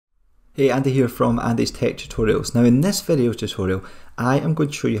Hey, Andy here from Andy's Tech Tutorials. Now in this video tutorial, I am going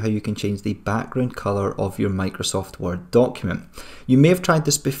to show you how you can change the background color of your Microsoft Word document. You may have tried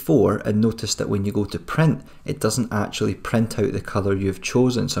this before and noticed that when you go to print, it doesn't actually print out the color you've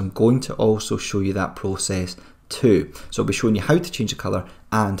chosen. So I'm going to also show you that process too. So I'll be showing you how to change the color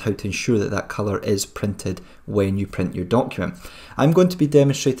and how to ensure that that color is printed when you print your document. I'm going to be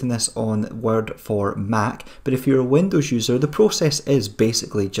demonstrating this on Word for Mac, but if you're a Windows user, the process is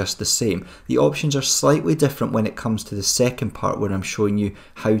basically just the same. The options are slightly different when it comes to the second part where I'm showing you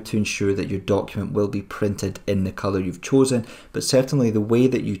how to ensure that your document will be printed in the color you've chosen, but certainly the way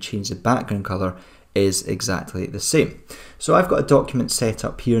that you change the background color is exactly the same. So I've got a document set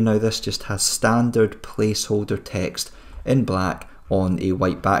up here now. This just has standard placeholder text in black on a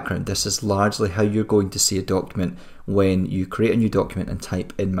white background. This is largely how you're going to see a document when you create a new document and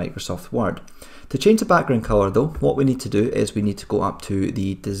type in Microsoft Word. To change the background color though, what we need to do is we need to go up to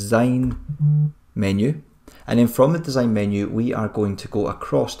the design menu, and then from the design menu we are going to go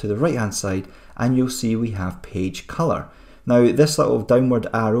across to the right hand side and you'll see we have page color. Now this little downward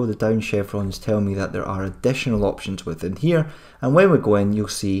arrow, the down chevrons, tell me that there are additional options within here, and when we go in you'll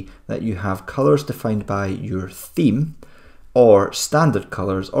see that you have colors defined by your theme or standard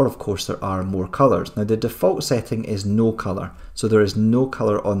colors, or of course there are more colors. Now the default setting is no color, so there is no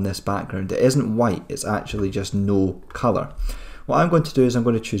color on this background. It isn't white, it's actually just no color. What I'm going to do is I'm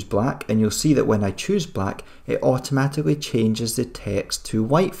going to choose black, and you'll see that when I choose black it automatically changes the text to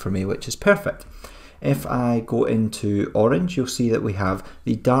white for me, which is perfect. If I go into orange, you'll see that we have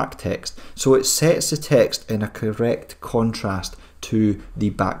the dark text. So it sets the text in a correct contrast to the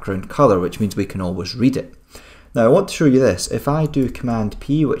background color, which means we can always read it. Now I want to show you this. If I do Command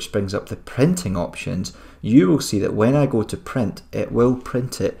P, which brings up the printing options, you will see that when I go to print, it will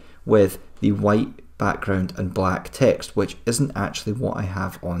print it with the white background and black text, which isn't actually what I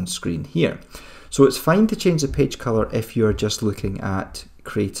have on screen here. So it's fine to change the page color if you're just looking at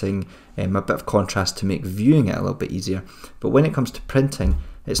creating a bit of contrast to make viewing it a little bit easier, but when it comes to printing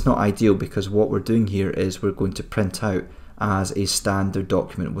it's not ideal, because what we're doing here is we're going to print out as a standard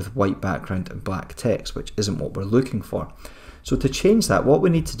document with white background and black text, which isn't what we're looking for. So to change that, what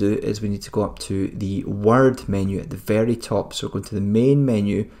we need to do is we need to go up to the Word menu at the very top. So we're going to the main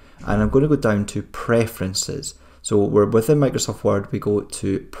menu and I'm going to go down to Preferences. So we're within Microsoft Word, we go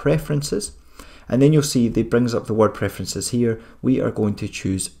to Preferences, and then you'll see it brings up the word preferences here. We are going to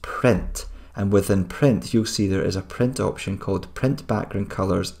choose print, and within print you'll see there is a print option called print background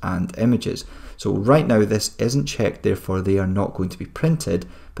colors and images. So right now this isn't checked, therefore they are not going to be printed,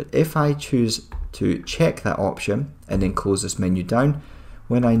 but if I choose to check that option and then close this menu down,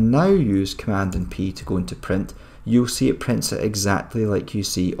 when I now use Command and P to go into print, you'll see it prints it exactly like you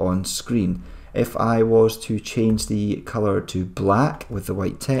see on screen. If I was to change the color to black with the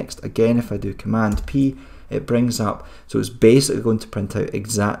white text, again if I do Command P, it brings up, so it's basically going to print out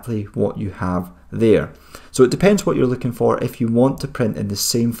exactly what you have there. So it depends what you're looking for. If you want to print in the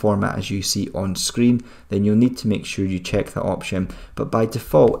same format as you see on screen, then you'll need to make sure you check that option, but by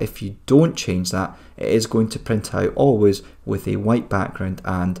default if you don't change that, it is going to print out always with a white background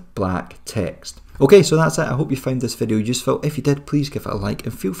and black text. Okay, so that's it. I hope you found this video useful. If you did, please give it a like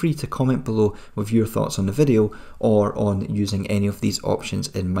and feel free to comment below with your thoughts on the video or on using any of these options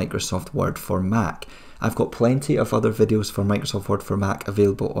in Microsoft Word for Mac. I've got plenty of other videos for Microsoft Word for Mac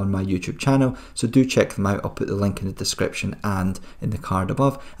available on my YouTube channel, so do check them out. I'll put the link in the description and in the card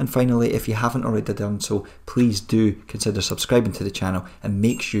above. And finally, if you haven't already done so, please do consider subscribing to the channel and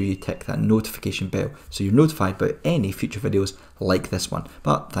make sure you tick that notification bell so you're notified about any future videos like this one.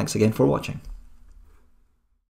 But thanks again for watching.